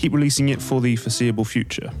keep releasing it for the foreseeable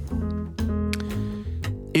future.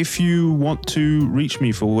 If you want to reach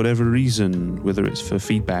me for whatever reason, whether it's for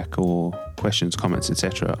feedback or questions, comments,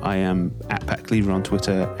 etc., I am at Pat Cleaver on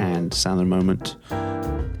Twitter, and Sound of the Moment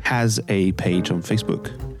has a page on Facebook.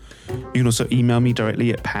 You can also email me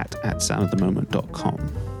directly at pat@soundofthemoment.com.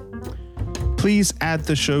 Please add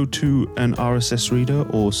the show to an RSS reader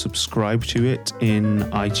or subscribe to it in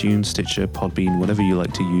iTunes, Stitcher, Podbean, whatever you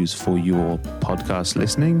like to use for your podcast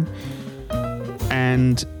listening.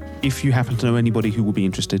 And if you happen to know anybody who will be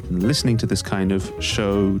interested in listening to this kind of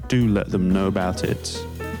show, do let them know about it.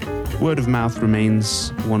 Word of mouth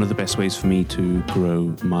remains one of the best ways for me to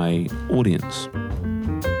grow my audience.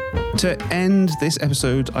 To end this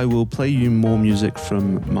episode, I will play you more music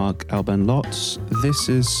from Mark Alban Lotz. This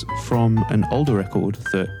is from an older record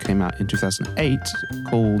that came out in 2008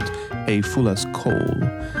 called A Fullas Call,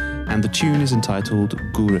 and the tune is entitled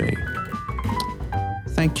Gure.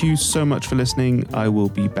 Thank you so much for listening. I will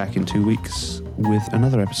be back in 2 weeks with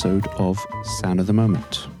another episode of Sound of the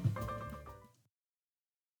Moment.